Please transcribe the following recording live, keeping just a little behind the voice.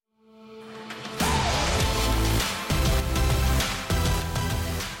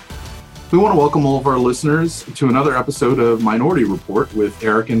We want to welcome all of our listeners to another episode of Minority Report with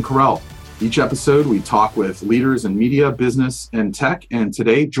Eric and Carell. Each episode, we talk with leaders in media, business, and tech. And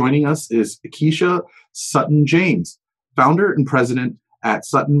today, joining us is Keisha Sutton James, founder and president at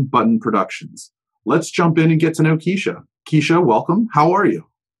Sutton Button Productions. Let's jump in and get to know Keisha. Keisha, welcome. How are you?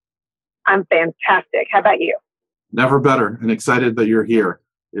 I'm fantastic. How about you? Never better, and excited that you're here.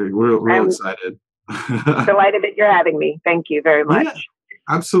 We're real excited. Delighted that you're having me. Thank you very much. Yeah,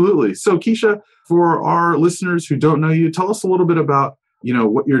 absolutely. So, Keisha, for our listeners who don't know you, tell us a little bit about,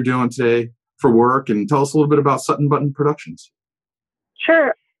 what you're doing today for work, and tell us a little bit about Sutton Button Productions.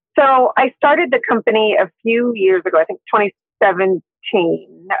 Sure. So I started the company a few years ago, I think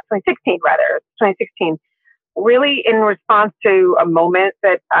 2016, really in response to a moment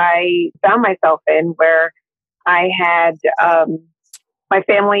that I found myself in where I had my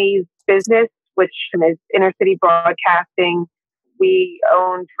family's business, which is inner city broadcasting. We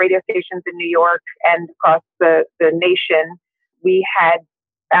owned radio stations in New York and across the nation. We had,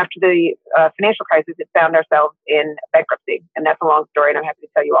 after the financial crisis, it found ourselves in bankruptcy. And that's a long story, and I'm happy to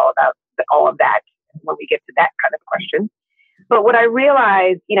tell you all about all of that when we get to that kind of question. But what I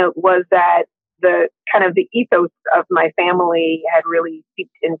realized, was that the ethos of my family had really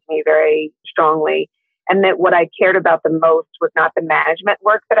seeped into me very strongly. And that what I cared about the most was not the management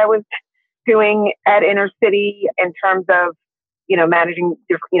work that I was doing at Inner City in terms of, managing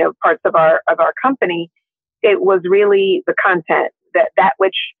different, parts of our company. It was really the content that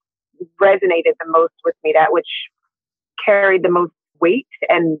which resonated the most with me, that which carried the most weight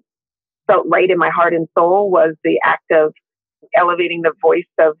and felt right in my heart and soul was the act of elevating the voices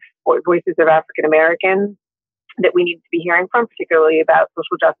of African Americans that we need to be hearing from, particularly about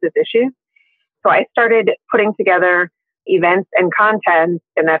social justice issues. So I started putting together events and content,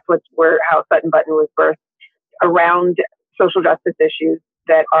 and that's how Sutton Button was birthed, around social justice issues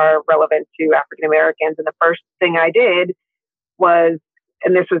that are relevant to African Americans. And the first thing I did was,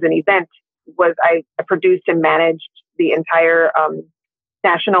 and this was an event, was I produced and managed the entire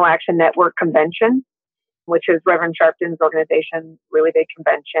National Action Network convention, which is Reverend Sharpton's organization, really big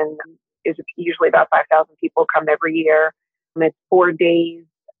convention. Is usually about 5,000 people come every year. And it's 4 days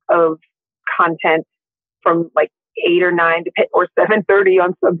of content from like 8 or 9 or 7:30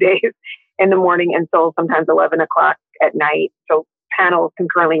 on some days in the morning until sometimes 11 o'clock at night. So panels,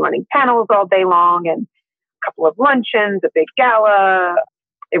 concurrently running panels all day long, and a couple of luncheons, a big gala.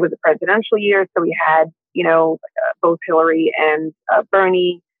 It was a presidential year, so we had, both Hillary and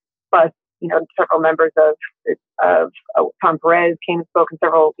Bernie, plus, several members of Tom Perez came and spoke, and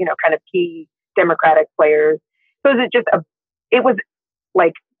several, kind of key Democratic players. So it was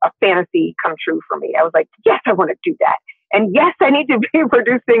like a fantasy come true for me. I was like, yes, I want to do that. And yes, I need to be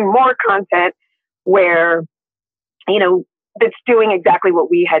producing more content where, that's doing exactly what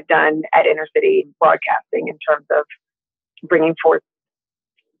we had done at Inner City Broadcasting in terms of bringing forth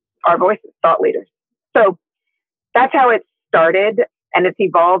our voices, thought leaders. So that's how it started. And it's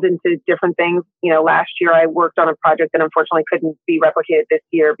evolved into different things. Last year I worked on a project that unfortunately couldn't be replicated this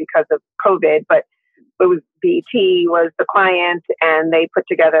year because of COVID, but it was BET was the client, and they put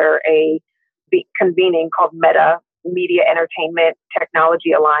together a convening called Meta, Media Entertainment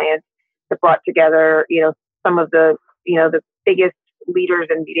Technology Alliance, that brought together, some of the biggest leaders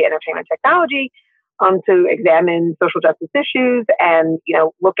in media entertainment technology to examine social justice issues and,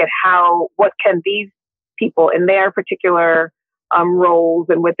 look at what can these people in their particular roles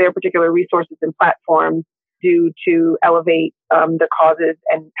and with their particular resources and platforms do to elevate the causes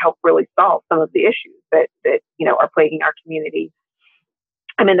and help really solve some of the issues that are plaguing our community.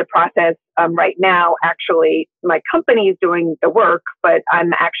 I'm in the process right now. Actually, my company is doing the work, but I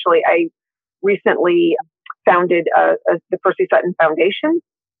recently founded the Percy Sutton Foundation,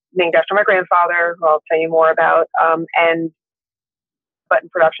 named after my grandfather, who I'll tell you more about. And Button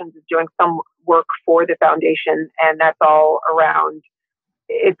Productions is doing some work for the foundation, and that's all around.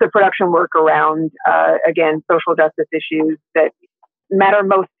 It's the production work around, again, social justice issues that matter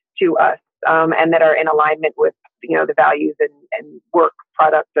most to us, and that are in alignment with, the values and work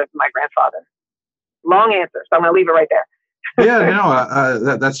product of my grandfather. Long answer, so I'm going to leave it right there.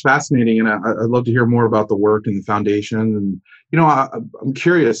 Yeah, that's fascinating, and I'd love to hear more about the work and the foundation. And I'm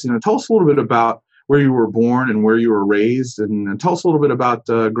curious. Tell us a little bit about where you were born and where you were raised, and tell us a little bit about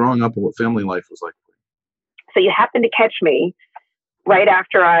growing up and what family life was like. So you happen to catch me right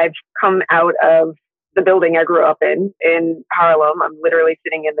after I've come out of the building I grew up in Harlem. I'm literally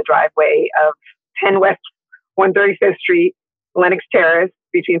sitting in the driveway of 10 West 135th Street, Lenox Terrace,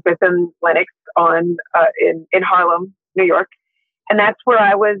 between 5th and Lenox in Harlem, New York. And that's where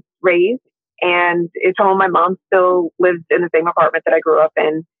I was raised. And it's home. My mom still lives in the same apartment that I grew up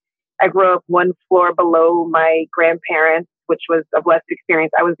in. I grew up one floor below my grandparents, which was a blessed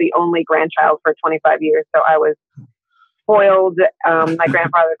experience. I was the only grandchild for 25 years, so I was spoiled. My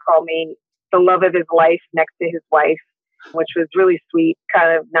grandfather called me the love of his life next to his wife, which was really sweet,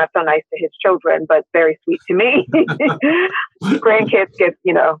 kind of not so nice to his children, but very sweet to me. Grandkids get,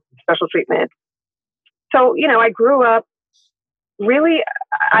 special treatment. So, I grew up really,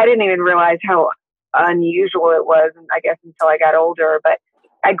 I didn't even realize how unusual it was, I guess, until I got older. But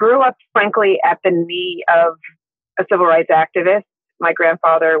I grew up, frankly, at the knee of a civil rights activist. My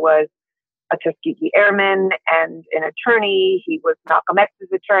grandfather was a Tuskegee Airman and an attorney. He was Malcolm X's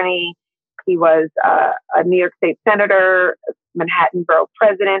attorney. He was a New York State senator, Manhattan Borough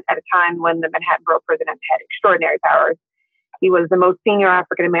president at a time when the Manhattan Borough president had extraordinary powers. He was the most senior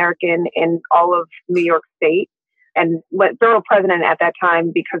African American in all of New York State, and borough president at that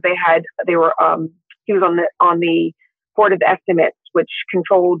time because he was on the Board of Estimates, which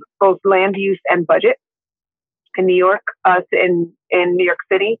controlled both land use and budget in New York, in New York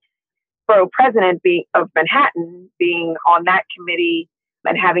City. Borough president of Manhattan being on that committee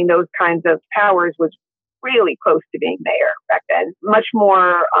and having those kinds of powers was really close to being mayor back then. Much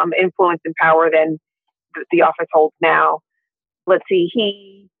more influence and power than the office holds now. Let's see,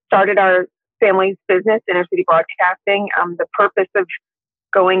 he started our family's business, Inner City Broadcasting. The purpose of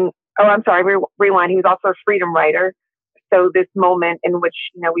rewind. He was also a freedom writer. So this moment in which,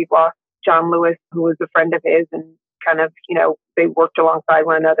 we've lost John Lewis, who was a friend of his, and kind of, they worked alongside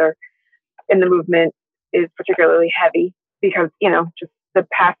one another in the movement, is particularly heavy because, just the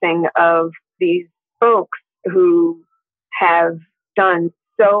passing of these folks who have done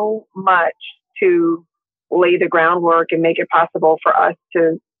so much to lay the groundwork and make it possible for us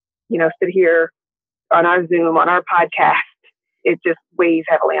to, sit here on our Zoom, on our podcast. It just weighs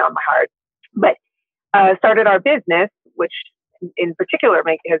heavily on my heart. But started our business, which in particular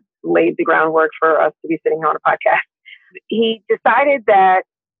has laid the groundwork for us to be sitting on a podcast. He decided that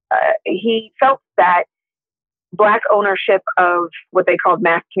he felt that Black ownership of what they called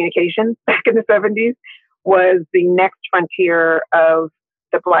mass communications back in the 70s was the next frontier of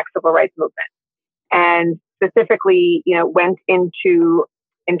the Black civil rights movement. And specifically, went into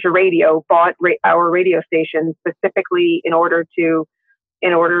radio, bought our radio station specifically in order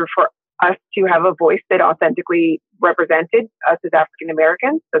for us to have a voice that authentically represented us as African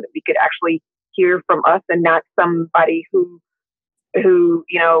Americans, so that we could actually hear from us and not somebody who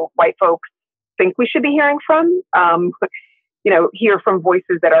white folks think we should be hearing from. Hear from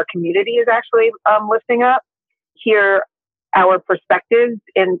voices that our community is actually lifting up. Hear our perspectives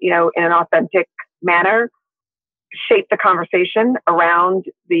in an authentic manner. Shape the conversation around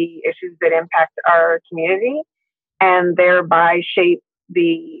the issues that impact our community, and thereby shape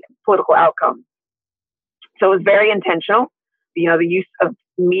the political outcome. So it was very intentional. The use of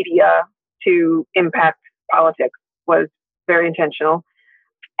media to impact politics was very intentional.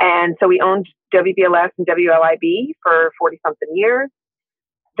 And so we owned WBLS and WLIB for 40-something years,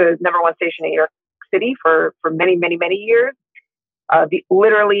 the number one station in New York City for many, many, many years.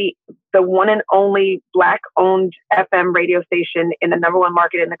 Literally the one and only Black-owned FM radio station in the number one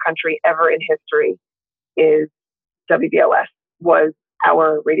market in the country ever in history is WBLS, was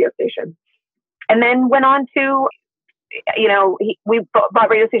our radio station. And then went on to, we bought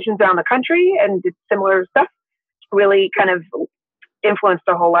radio stations around the country and did similar stuff. Really kind of influenced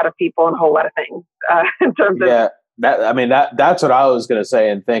a whole lot of people and a whole lot of things in terms of... That's what I was going to say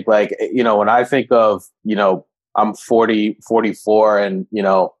and think, like, when I think of, I'm 44 and,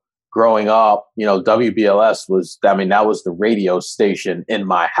 growing up, WBLS was, that was the radio station in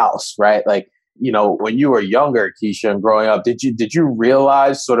my house, right? Like, when you were younger, Keisha, and growing up, did you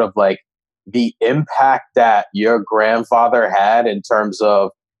realize sort of like the impact that your grandfather had in terms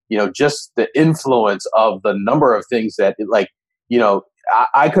of, just the influence of the number of things that,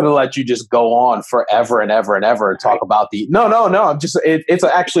 I could have let you just go on forever and ever and ever and talk about I'm just, it's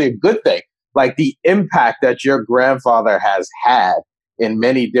actually a good thing. Like the impact that your grandfather has had in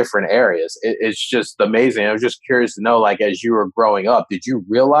many different areas. It's just amazing. I was just curious to know, like, as you were growing up, did you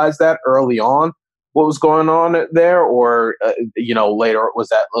realize that early on what was going on there? Or, later, was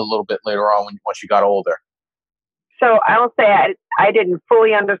that a little bit later on once you got older? So I will say I didn't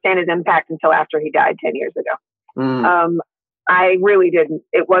fully understand his impact until after he died 10 years ago. I really didn't.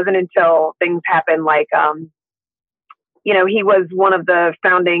 It wasn't until things happened like, he was one of the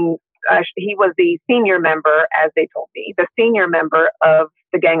founding, he was the senior member, as they told me, the senior member of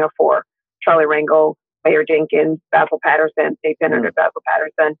the Gang of Four: Charlie Rangel, Mayor Jenkins, Basil Patterson, State Senator Basil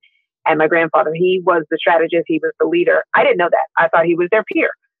Patterson, and my grandfather. He was the strategist. He was the leader. I didn't know that. I thought he was their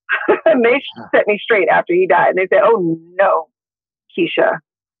peer. And they set me straight after he died. And they said, "Oh no, Keisha,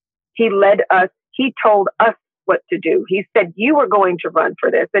 He led us. He told us what to do. He said, you are going to run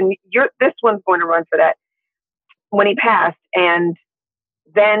for this, and this one's going to run for that. When he passed, and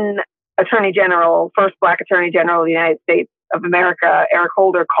then Attorney General, first Black Attorney General of the United States of America, Eric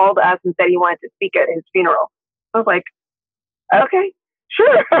Holder, called us and said he wanted to speak at his funeral. I was like, okay,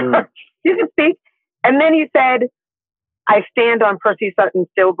 sure, you can speak. And then he said, I stand on Percy Sutton's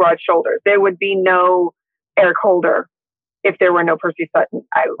still broad shoulders. There would be no Eric Holder if there were no Percy Sutton.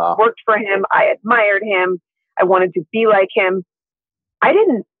 I worked for him. I admired him. I wanted to be like him. I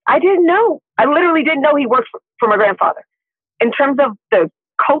didn't know. I literally didn't know he worked for my grandfather. In terms of the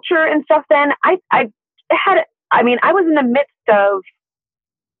culture and stuff, then I was in the midst of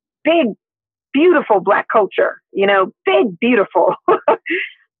big, beautiful Black culture, big, beautiful.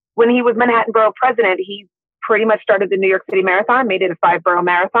 When he was Manhattan Borough president, he pretty much started the New York City Marathon, made it a 5-borough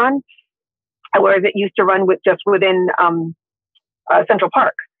marathon, whereas it used to run just within Central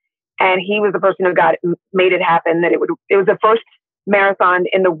Park. And he was the person who made it happen. That it was the first marathon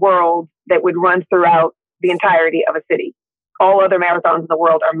in the world that would run throughout the entirety of a city. All other marathons in the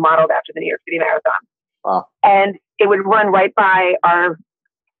world are modeled after the New York City Marathon. Wow. And it would run right by on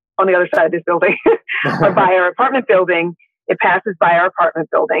the other side of this building, or by our apartment building. It passes by our apartment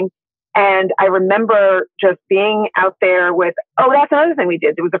building. And I remember just being out there with, that's another thing we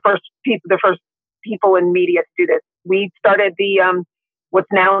did. It was the first people in media to do this. We started the,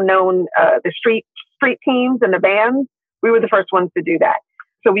 what's now known, the street teams and the bands. We were the first ones to do that.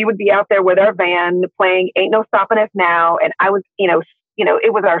 So we would be out there with our van playing Ain't No Stopping Us Now. And I was,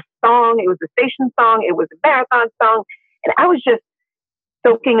 it was our song. It was the station song. It was the marathon song. And I was just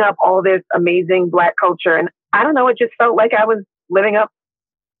soaking up all this amazing Black culture. And I don't know, it just felt like I was living up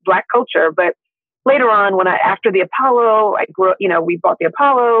Black culture. But later on, after the Apollo, I grew up, we bought the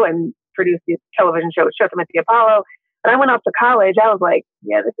Apollo and produced the television show, Showtime at the Apollo. And I went off to college. I was like,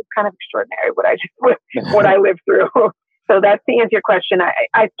 yeah, this is kind of extraordinary what I lived through. So that's to answer your question.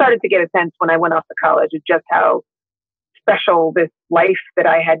 I started to get a sense when I went off to college of just how special this life that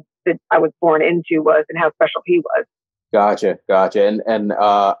I was born into was, and how special he was. Gotcha. And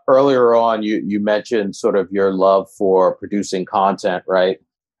earlier on, you mentioned sort of your love for producing content, right?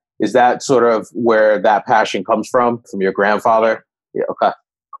 Is that sort of where that passion comes from your grandfather? Yeah. Okay.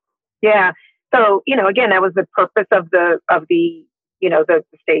 Yeah. So, again, that was the purpose of the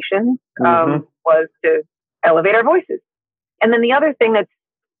station, was to elevate our voices. And then the other thing that's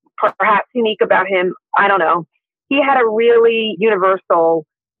perhaps unique about him, I don't know, he had a really universal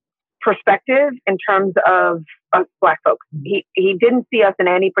perspective in terms of us Black folks. He didn't see us in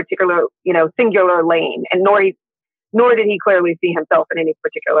any particular, singular lane, and nor did he clearly see himself in any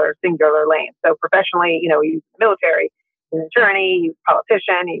particular singular lane. So professionally, he was in the military, he was an attorney, he was a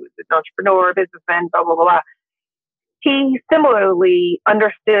politician, he was an entrepreneur, businessman, blah, blah, blah, blah. He similarly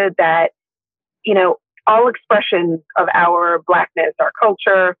understood that, all expressions of our Blackness, our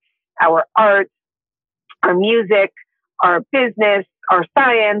culture, our art, our music, our business, our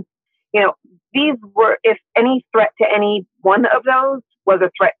science, these were, if any threat to any one of those, was a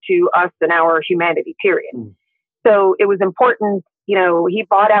threat to us and our humanity, period. So it was important, he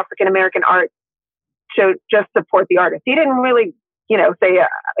bought African American art to just support the artist. He didn't really, say,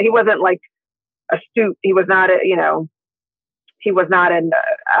 he wasn't like astute. He was not he was not an,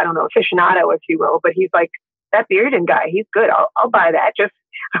 aficionado, if you will, but he's like, that Bearden guy, he's good. I'll buy that. Just,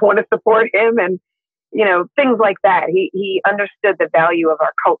 I want to support him, and, things like that. He understood the value of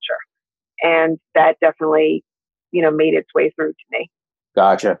our culture, and that definitely, made its way through to me.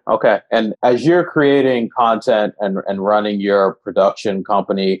 Gotcha. Okay. And as you're creating content and running your production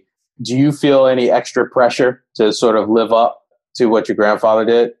company, do you feel any extra pressure to sort of live up to what your grandfather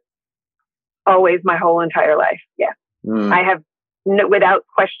did? Always, my whole entire life. Yeah. I have, without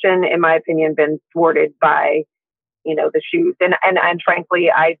question, in my opinion, been thwarted by, the shoes. And frankly,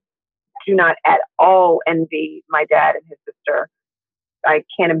 I do not at all envy my dad and his sister. I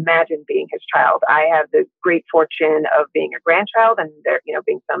can't imagine being his child. I have the great fortune of being a grandchild, and there,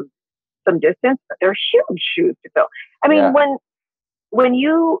 being some distance, but they're huge shoes to fill. I mean, when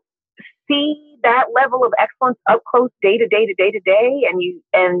you see that level of excellence up close, day to day, and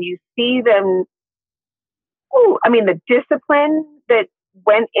you see them, the discipline that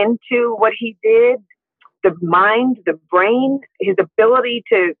went into what he did, the mind, the brain, his ability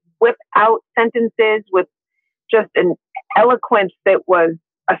to whip out sentences with just an eloquence that was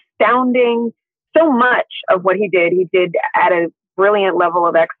astounding. So much of what he did at a brilliant level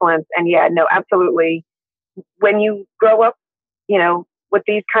of excellence. And yeah, no, absolutely. When you grow up, with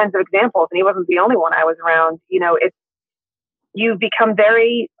these kinds of examples, and he wasn't the only one I was around, you become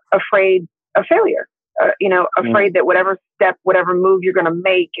very afraid of failure, afraid that whatever step, whatever move you're going to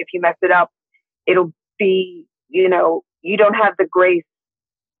make, if you mess it up, it'll be, you don't have the grace,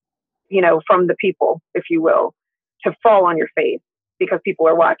 from the people, if you will, to fall on your face because people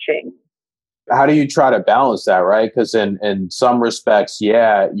are watching. How do you try to balance that, right? Because in some respects,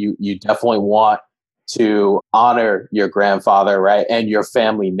 you definitely want to honor your grandfather, right? And your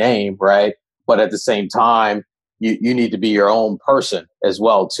family name, right? But at the same time, you need to be your own person as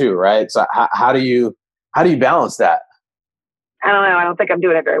well, too, right? So how do you balance that? I don't know. I don't think I'm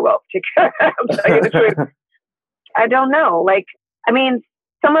doing it very well, particularly. I'm telling you the truth. I don't know.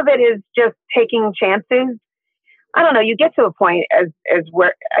 Some of it is just taking chances. I don't know. You get to a point as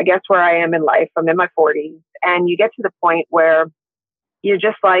where I am in life. I'm in my 40s, and you get to the point where you're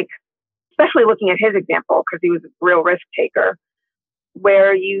just like, especially looking at his example, because he was a real risk taker,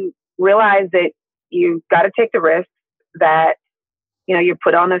 where you realize that you got to take the risk that, you're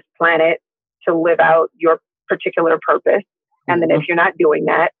put on this planet to live out your particular purpose. And then if you're not doing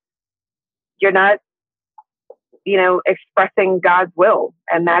that, you're not, expressing God's will.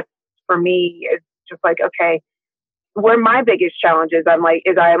 And that's, for me, it's just like, okay, where my biggest challenge is, I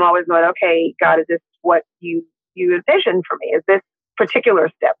am always going, okay, God, is this what you envision for me? Is this particular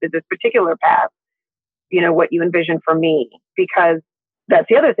step? Is this particular path, what you envision for me? Because that's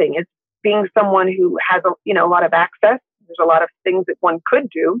the other thing, is being someone who has a lot of access. There's a lot of things that one could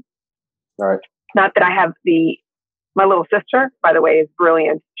do. All right. Not that I have my little sister, by the way, is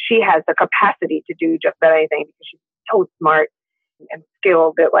brilliant. She has the capacity to do just about anything because she's so smart and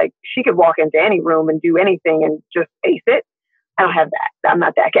skilled that she could walk into any room and do anything and just ace it. I don't have that. I'm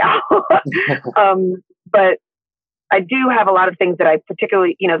not that gal. But I do have a lot of things that I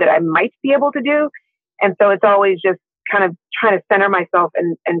particularly, that I might be able to do. And so it's always just kind of trying to center myself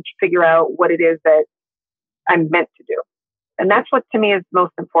and figure out what it is that I'm meant to do. And that's what to me is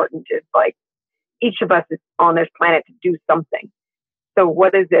most important, is each of us is on this planet to do something. So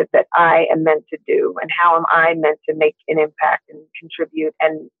what is it that I am meant to do, and how am I meant to make an impact and contribute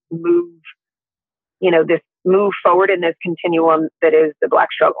and move, move forward in this continuum that is the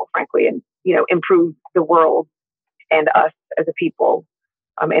Black struggle, frankly, and, improve the world and us as a people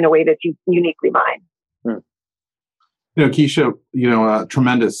in a way that's uniquely mine. Keisha, a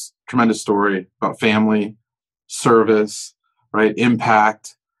tremendous story about family, service, right?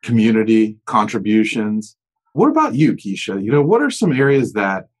 Impact, community, contributions. What about you, Keisha? What are some areas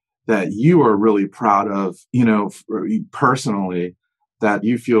that you are really proud of, personally, that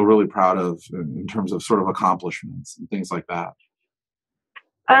you feel really proud of in terms of sort of accomplishments and things like that?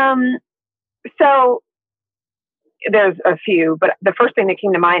 So there's a few, but the first thing that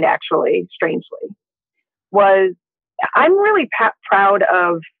came to mind, actually, strangely, was I'm really proud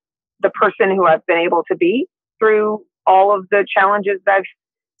of the person who I've been able to be through all of the challenges that I've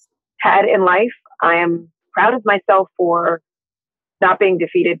had in life. I am proud of myself for not being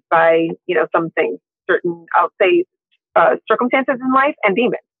defeated by, some things, certain, I'll say, circumstances in life and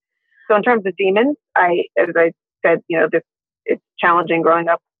demons. So in terms of demons, as I said, it's challenging growing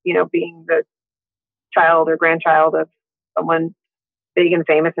up, being the child or grandchild of someone big and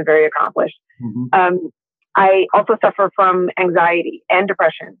famous and very accomplished. Mm-hmm. I also suffer from anxiety and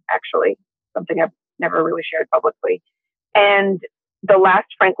depression, actually, something I've never really shared publicly. And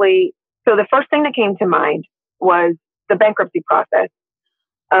the first thing that came to mind was the bankruptcy process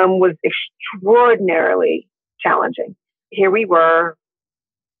was extraordinarily challenging. Here we were.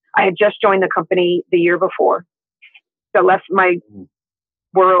 I had just joined the company the year before. So I left my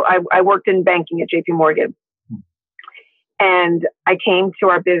world. I worked in banking at JP Morgan. And I came to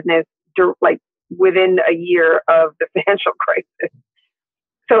our business within a year of the financial crisis.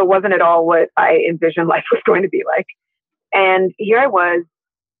 So it wasn't at all what I envisioned life was going to be like. And here I was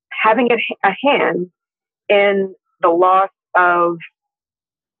having a hand in the loss of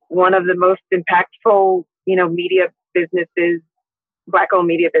one of the most impactful, media businesses, Black-owned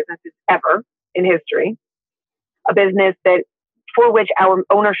media businesses ever in history. A business for which our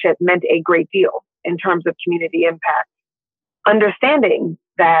ownership meant a great deal in terms of community impact. Understanding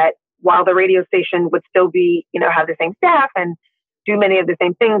that while the radio station would still be, have the same staff and do many of the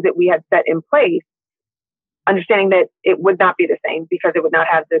same things that we had set in place, understanding that it would not be the same because it would not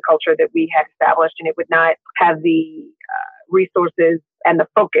have the culture that we had established, and it would not have the resources and the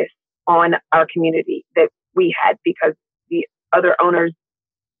focus on our community that we had, because the other owners,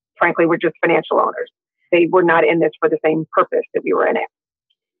 frankly, were just financial owners. They were not in this for the same purpose that we were in it.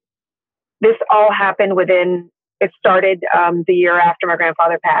 This all happened it started the year after my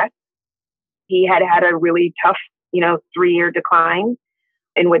grandfather passed. He had a really tough, 3-year decline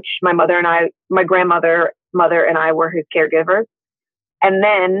in which my grandmother and I were his caregivers. And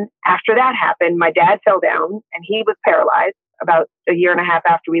then after that happened, my dad fell down and he was paralyzed about a year and a half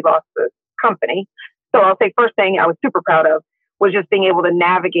after we lost the company. So I'll say first thing I was super proud of was just being able to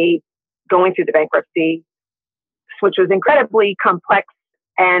navigate going through the bankruptcy, which was incredibly complex.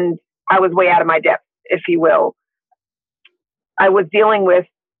 And I was way out of my depth, if you will. I was dealing with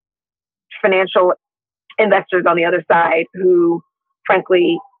financial investors on the other side who,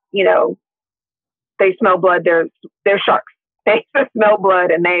 frankly, they smell blood. They're sharks. They smell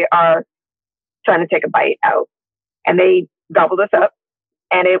blood and they are trying to take a bite out. And they gobbled us up.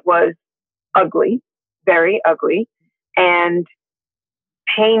 And it was ugly, very ugly, and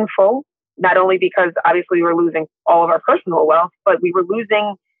painful, not only because obviously we were losing all of our personal wealth, but we were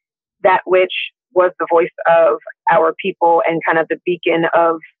losing that which was the voice of our people and kind of the beacon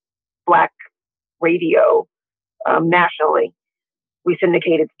of Black radio nationally. We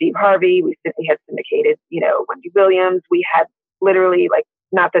syndicated Steve Harvey. We had syndicated, Wendy Williams. We had literally,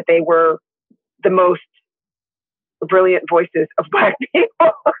 not that they were the most brilliant voices of Black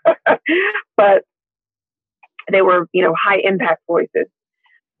people, but they were, high impact voices.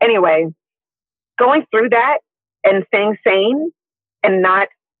 Anyway, going through that and staying sane and not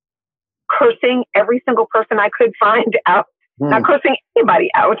cursing every single person I could find out, not cursing anybody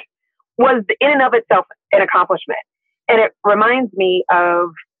out, was in and of itself an accomplishment. And it reminds me of,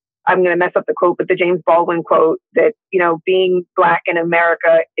 I'm going to mess up the quote, but the James Baldwin quote that, being Black in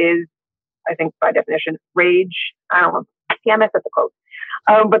America is, I think by definition, rage. I don't know. Yeah, I messed up the quote.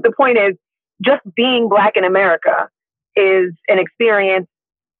 But the point is, just being Black in America is an experience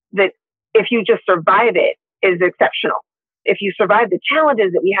that if you just survive it is exceptional. If you survive the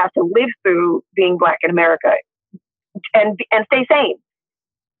challenges that we have to live through being Black in America and stay sane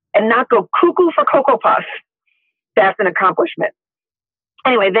and not go cuckoo for Cocoa Puffs, that's an accomplishment.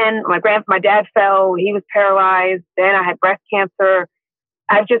 Anyway, then my dad fell, he was paralyzed. Then I had breast cancer.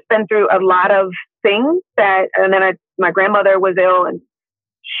 I've just been through a lot of things and then my grandmother was ill and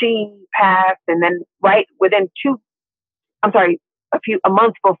she passed. And then right within a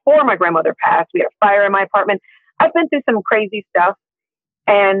month before my grandmother passed, we had a fire in my apartment. I've been through some crazy stuff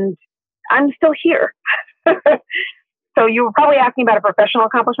and I'm still here. So you were probably asking about a professional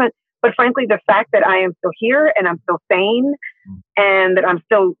accomplishment, but frankly, the fact that I am still here and I'm still sane and that I'm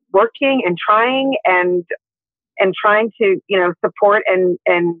still working and trying to, support and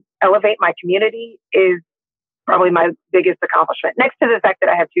elevate my community is probably my biggest accomplishment. Next to the fact that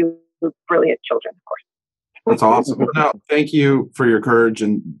I have two brilliant children, of course. That's awesome. No, thank you for your courage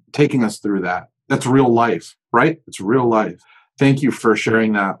and taking us through that. That's real life, right? It's real life. Thank you for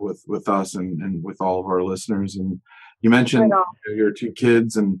sharing that with us and with all of our listeners. And you mentioned your two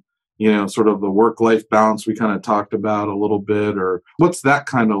kids and, sort of the work-life balance we kind of talked about a little bit, or what's that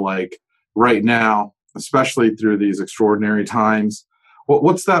kind of like right now, especially through these extraordinary times?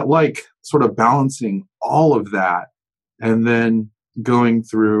 What's that like, sort of balancing all of that and then going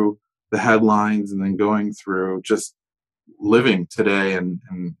through the headlines and then going through just living today and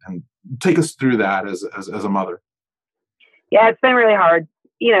take us through that as a mother. Yeah, it's been really hard.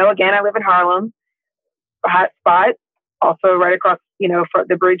 Again, I live in Harlem, a hot spot, also right across, for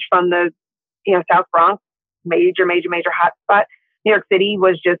the bridge from the, South Bronx, major hot spot. New York City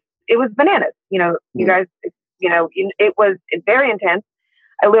it was bananas. You guys, it was very intense.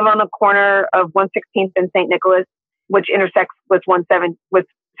 I live on the corner of 116th and St. Nicholas, which intersects with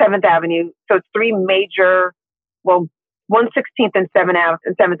 7th Avenue. So it's three major, 116th and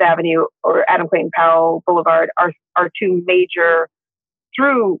 7th Avenue or Adam Clayton Powell Boulevard are two major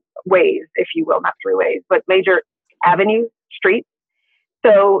throughways, if you will, not throughways, but major avenues, streets.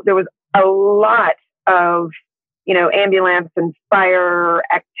 So there was a lot of, ambulance and fire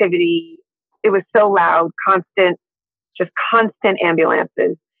activity. It was so loud, constant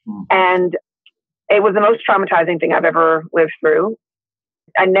ambulances. And it was the most traumatizing thing I've ever lived through.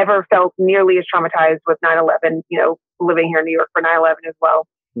 I never felt nearly as traumatized with 9/11, living here in New York for 9/11 as well.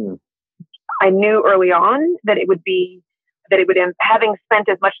 I knew early on that it would end, having spent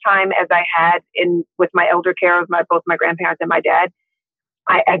as much time as I had with my elder care of both my grandparents and my dad.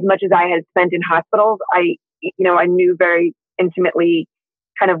 As much as I had spent in hospitals, I knew very intimately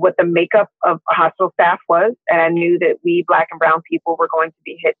kind of what the makeup of a hospital staff was. And I knew that we Black and brown people were going to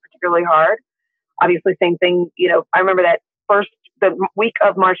be hit particularly hard. Obviously, same thing, I remember that the week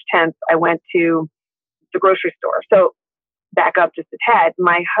of March 10th, I went to the grocery store. So back up just a tad,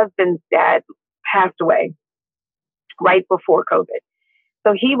 my husband's dad passed away right before COVID.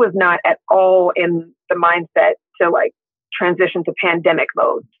 So he was not at all in the mindset to transition to pandemic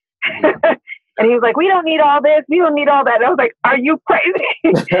mode. And he was like, we don't need all this. We don't need all that. And I was like, are you crazy?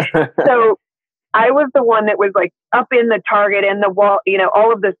 So I was the one that was like up in the Target and the wall,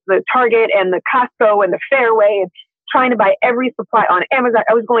 all of this, the Target and the Costco and the Fairway, and trying to buy every supply on Amazon.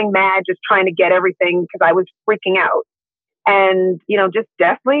 I was going mad just trying to get everything because I was freaking out and, just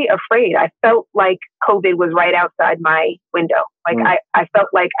deathly afraid. I felt like COVID was right outside my window. Like I felt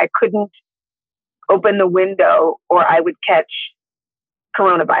like I couldn't open the window or I would catch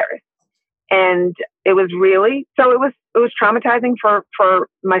coronavirus. And it was it was traumatizing for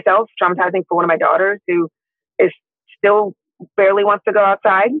myself, traumatizing for one of my daughters who is still barely wants to go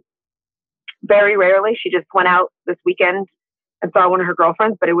outside. Very rarely. She just went out this weekend and saw one of her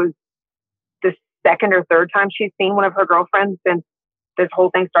girlfriends, but it was the second or third time she's seen one of her girlfriends since this whole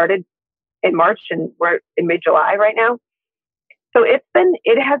thing started in March, and we're in mid-July right now. So it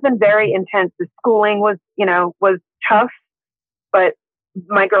has been very intense. The schooling was tough, but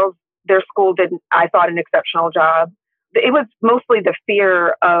my girls, their school did, I thought, an exceptional job. It was mostly the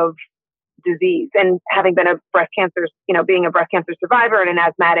fear of disease, and having been being a breast cancer survivor and an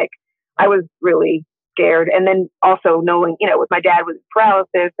asthmatic, I was really scared. And then also knowing, with my dad was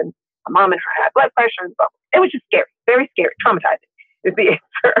paralysis and my mom and her had blood pressure and stuff. It was just scary, very scary, traumatizing is the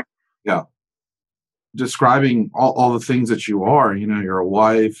answer. Yeah. Describing all the things that you are, you're a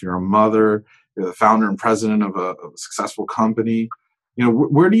wife, you're a mother, you're the founder and president of a successful company.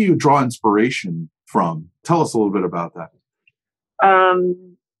 Where do you draw inspiration from? Tell us a little bit about that.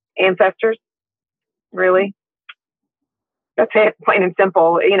 Ancestors, really. That's it, plain and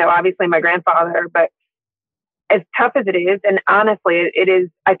simple. Obviously my grandfather, but as tough as it is, and honestly, it is,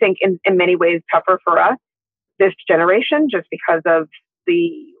 I think, in many ways tougher for us, this generation, just because of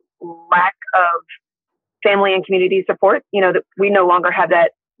the lack of family and community support, that we no longer have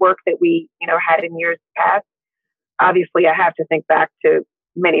that work that we, had in years past. Obviously, I have to think back to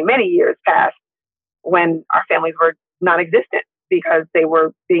many, many years past when our families were non-existent because they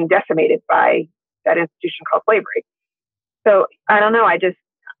were being decimated by that institution called slavery. So I don't know.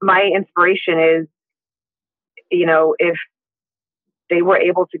 My inspiration is, if they were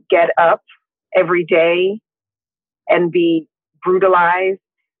able to get up every day and be brutalized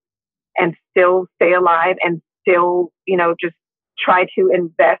and still stay alive and still, just try to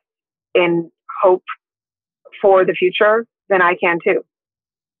invest in hope for the future, then I can too.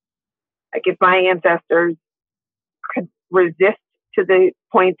 Like if my ancestors could resist to the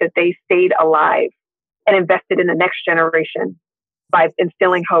point that they stayed alive and invested in the next generation by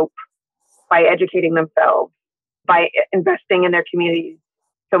instilling hope, by educating themselves, by investing in their communities.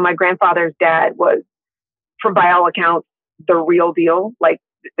 So my grandfather's dad was, by all accounts, the real deal. Like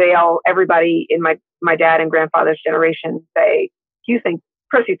everybody in my dad and grandfather's generation say, you think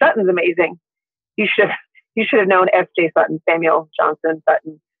Percy Sutton's amazing. You should have known S.J. Sutton, Samuel Johnson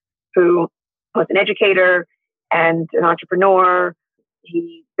Sutton, who was an educator and an entrepreneur.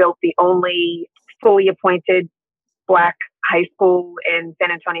 He built the only fully appointed Black high school in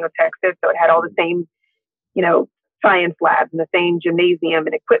San Antonio, Texas. So it had all the same, science labs and the same gymnasium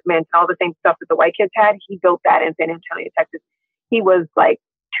and equipment and all the same stuff that the white kids had. He built that in San Antonio, Texas. He was like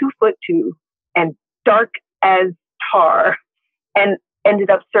 2'2" and dark as tar, and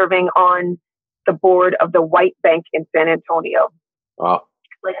ended up serving on the board of the White Bank in San Antonio. Wow.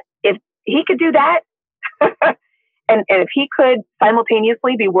 Like if he could do that, and if he could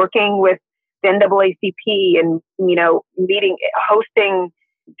simultaneously be working with the NAACP and, hosting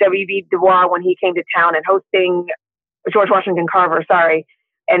W.B. Du Bois when he came to town and hosting George Washington Carver,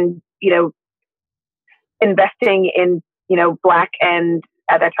 and, investing in, Black and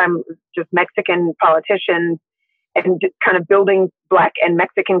at that time just Mexican politicians, and kind of building Black and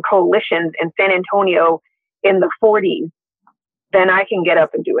Mexican coalitions in San Antonio in the 40s, then I can get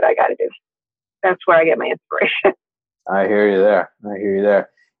up and do what I got to do. That's where I get my inspiration. I hear you there.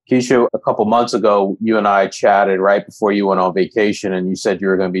 Keisha, a couple months ago, you and I chatted right before you went on vacation, and you said you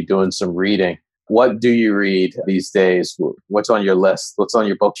were going to be doing some reading. What do you read these days? What's on your list? What's on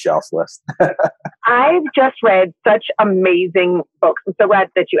your bookshelf list? I've just read such amazing books. I'm so glad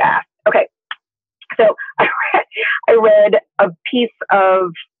that you asked. Okay. So I read a piece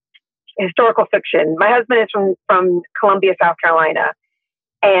of historical fiction. My husband is from Columbia, South Carolina.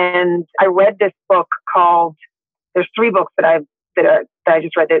 And I read this book called, there's 3 books that I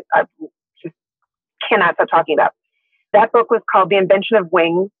just read that I just cannot stop talking about. That book was called The Invention of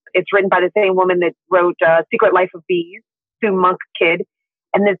Wings. It's written by the same woman that wrote Secret Life of Bees, Sue Monk Kidd.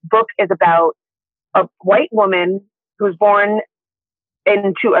 And this book is about a white woman who was born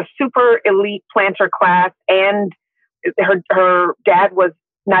into a super elite planter class, and her dad was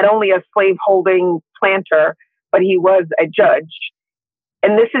not only a slave-holding planter, but he was a judge.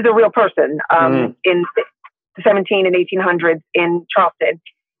 And this is a real person in the 17 and 1800s in Charleston.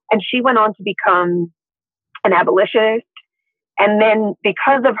 And she went on to become an abolitionist. And then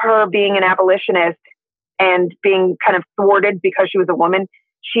because of her being an abolitionist and being kind of thwarted because she was a woman,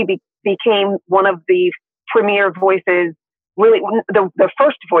 she became one of the premier voices, really the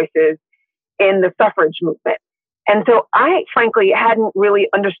first voices in the suffrage movement. And so I frankly hadn't really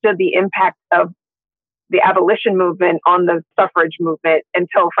understood the impact of the abolition movement on the suffrage movement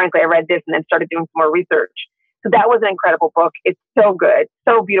until frankly I read this and then started doing some more research. So that was an incredible book. It's so good,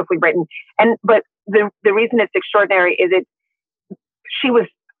 so beautifully written. But the reason it's extraordinary is she was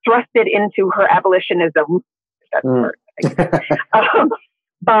thrusted into her abolitionism, if that's the word,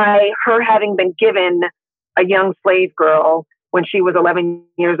 by her having been given a young slave girl when she was 11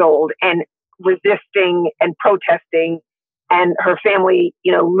 years old and resisting and protesting, and her family,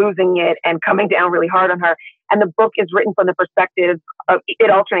 losing it and coming down really hard on her. And the book is written from the perspective of, it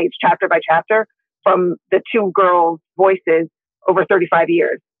alternates chapter by chapter from the two girls' voices over 35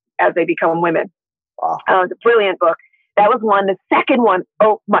 years as they become women. Wow. It's a brilliant book. That was one. The second one,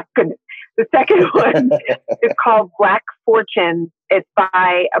 oh my goodness. The second one is called Black Fortunes. It's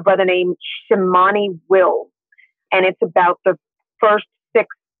by a brother named Shimani Wills. And it's about the first 6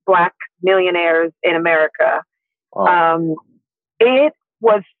 Black millionaires in America. Wow. It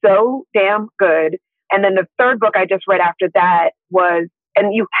was so damn good. And then the third book I just read after that was,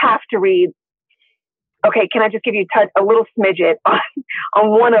 and you have to read, okay, can I just give you a little smidget on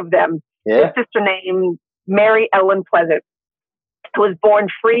one of them? Yeah. A sister named Mary Ellen Pleasant, who was born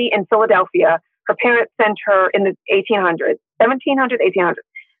free in Philadelphia. Her parents sent her in the 1800s.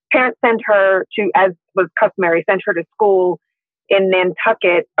 Parents sent her to, as was customary, sent her to school in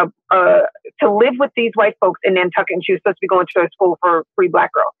Nantucket to live with these white folks in Nantucket. And she was supposed to be going to a school for free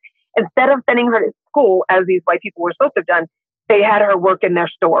Black girls. Instead of sending her to school, as these white people were supposed to have done, they had her work in their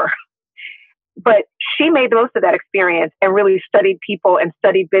store. But she made the most of that experience and really studied people and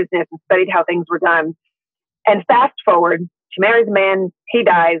studied business and studied how things were done. And fast forward, she marries a man, he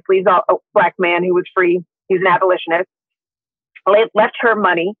dies, leaves a Black man who was free. He's an abolitionist, left her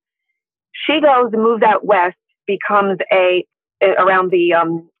money. She goes and moves out west, becomes around the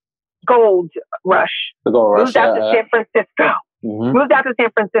gold rush. The gold rush. Moves out to San Francisco. Mm-hmm. Moves out to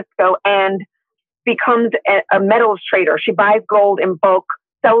San Francisco and becomes a metals trader. She buys gold in bulk,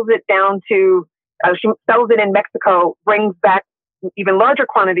 sells it she sells it in Mexico, brings back even larger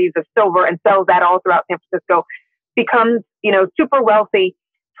quantities of silver and sells that all throughout San Francisco, becomes, super wealthy,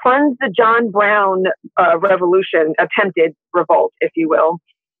 funds the John Brown revolution, attempted revolt, if you will,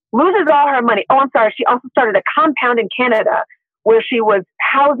 loses all her money. Oh, I'm sorry. She also started a compound in Canada where she was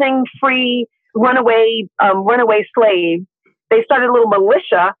housing free runaway slaves. They started a little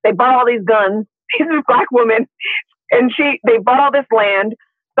militia. They bought all these guns. These are Black women. And they bought all this land,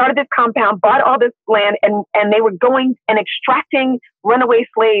 started this compound, bought all this land, and they were going and extracting runaway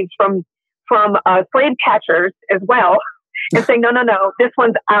slaves from slave catchers as well, and saying, no, this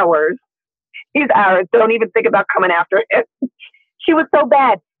one's ours. He's ours. Don't even think about coming after it. She was so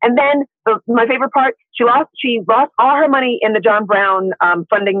bad. And then my favorite part, she lost all her money in the John Brown,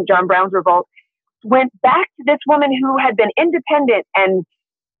 funding John Brown's revolt, went back to this woman who had been independent and,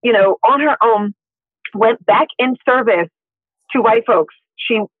 on her own, went back in service to white folks.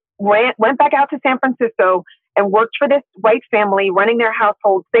 She went back out to San Francisco and worked for this white family, running their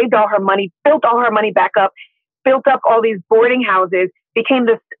household, saved all her money, built all her money back up, built up all these boarding houses, became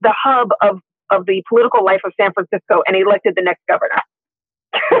the hub of the political life of San Francisco, and elected the next governor.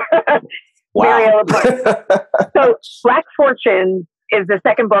 Wow. Mary Ellen Pleasant. So Black Fortunes is the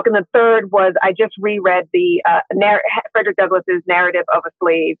second book. And the third was, I just reread the Frederick Douglass's Narrative of a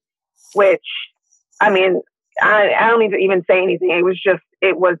Slave, which, I mean, I don't need to even say anything. It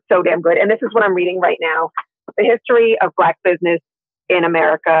was so damn good. And this is what I'm reading right now. The History of Black Business in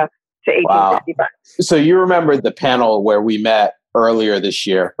America to 1865. Wow. So you remember the panel where we met earlier this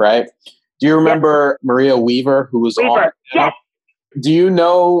year, right? Do you remember Maria Weaver, who was on? Yes. Do you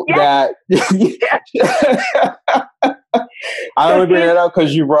know that? I only bring it up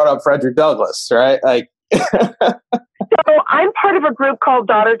because you brought up Frederick Douglass, right? So I'm part of a group called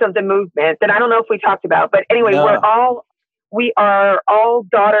Daughters of the Movement that I don't know if we talked about, but anyway, we are all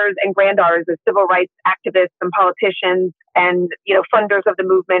daughters and granddaughters of civil rights activists and politicians and, funders of the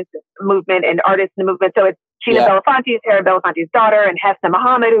movement and artists in the movement. So it's Gina Belafonte, Tara Belafonte's daughter, and Hesna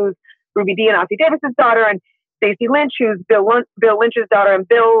Muhammad, who's Ruby Dee and Ossie Davis's daughter, and Stacey Lynch, who's Bill Lynch's daughter. And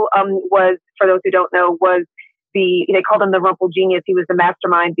Bill was, for those who don't know, was they called him the Rumple Genius. He was the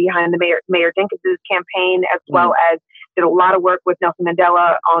mastermind behind the Mayor Dinkins' campaign, as well as did a lot of work with Nelson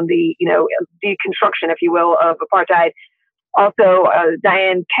Mandela on the, deconstruction, if you will, of apartheid. Also,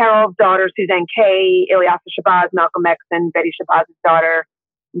 Diane Carroll's daughter, Suzanne Kay, Ilyasah Shabazz, Malcolm X, and Betty Shabaz's daughter.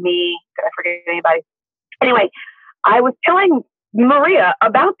 me. Did I forget anybody? Anyway, I was telling Maria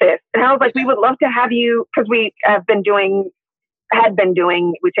about this, and I was like, we would love to have you, because we have been doing,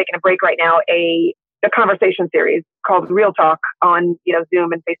 we're taking a break right now, a conversation series called Real Talk on,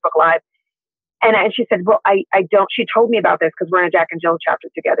 Zoom and Facebook Live. And she said, well, I don't, she told me about this because we're in a Jack and Jill chapter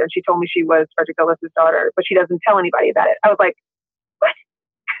together. And she told me she was Frederick Douglass's daughter, but she doesn't tell anybody about it. I was like, what?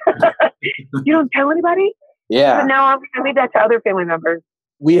 You don't tell anybody? Yeah. So now I'm going to leave that to other family members.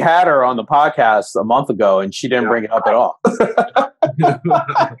 We had her on the podcast a month ago and she didn't bring it up at all.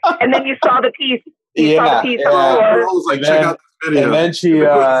 And then you saw the piece. I was like, check out this video. And then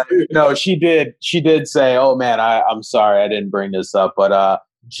she, she did say, oh man, I'm sorry I didn't bring this up, but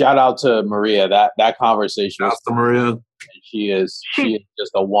shout out to Maria. That conversation was to Maria. She is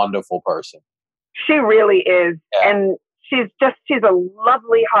just a wonderful person. She really is. Yeah. And she's a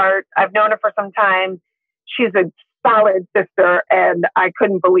lovely heart. I've known her for some time. She's a solid sister, and I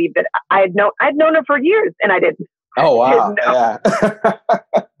couldn't believe that I'd known her for years and I didn't. Oh wow.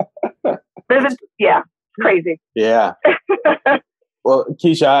 Yeah. Crazy. Yeah. Well,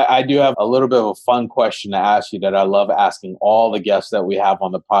 Keisha, I do have a little bit of a fun question to ask you that I love asking all the guests that we have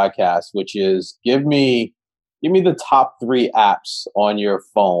on the podcast, which is give me the top 3 apps on your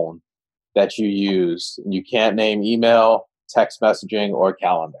phone that you use. You can't name email, text messaging, or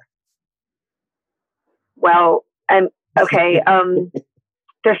calendar. Well, okay.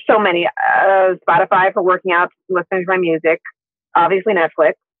 There's so many. Spotify for working out, listening to my music. Obviously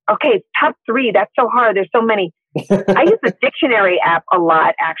Netflix. Okay, top 3. That's so hard. There's so many. I use the dictionary app a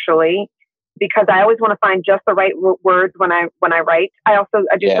lot, actually, because I always want to find just the right words when I write. I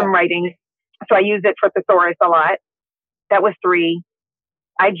do some writing, so I use it for thesaurus a lot. That was 3.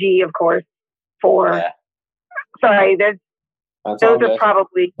 IG, of course, 4. Yeah. Sorry, those are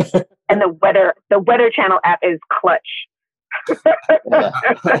probably. And the Weather Channel app is Clutch. So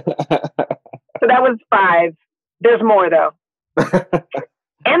that was 5. There's more though.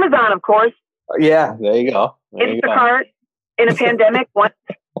 Amazon, of course. Yeah, there you go. Instacart in a pandemic.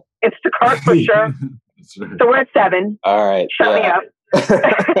 Instacart for sure. So we're at 7. All right. Shut me up.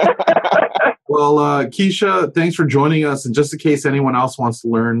 Well, Keisha, thanks for joining us. And just in case anyone else wants to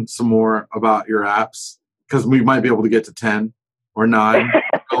learn some more about your apps, because we might be able to get to 10 or 9,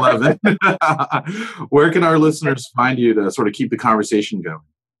 11. Where can our listeners find you to sort of keep the conversation going?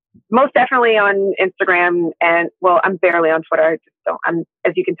 Most definitely on Instagram, and I'm barely on Twitter.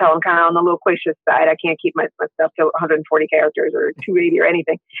 As you can tell, I'm kind of on the loquacious side. I can't keep my stuff to 140 characters or 280 or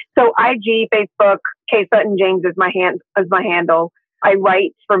anything. So IG, Facebook, K Sutton James is my handle. I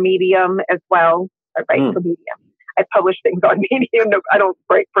write for Medium as well. I write for Medium. I publish things on Medium. No, I don't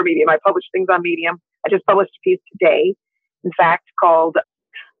write for Medium. I publish things on Medium. I just published a piece today, in fact, called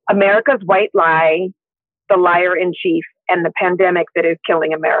America's White Lie, the Liar in Chief, and the Pandemic That Is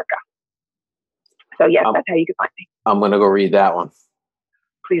Killing America. So yes, that's how you can find me. I'm going to go read that one.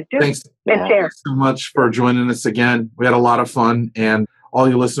 Please do. Thanks. And share. Thanks so much for joining us again. We had a lot of fun. And all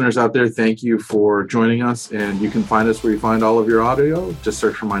you listeners out there, thank you for joining us. And you can find us where you find all of your audio. Just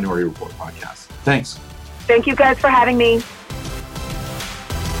search for Minority Report Podcast. Thanks. Thank you guys for having me.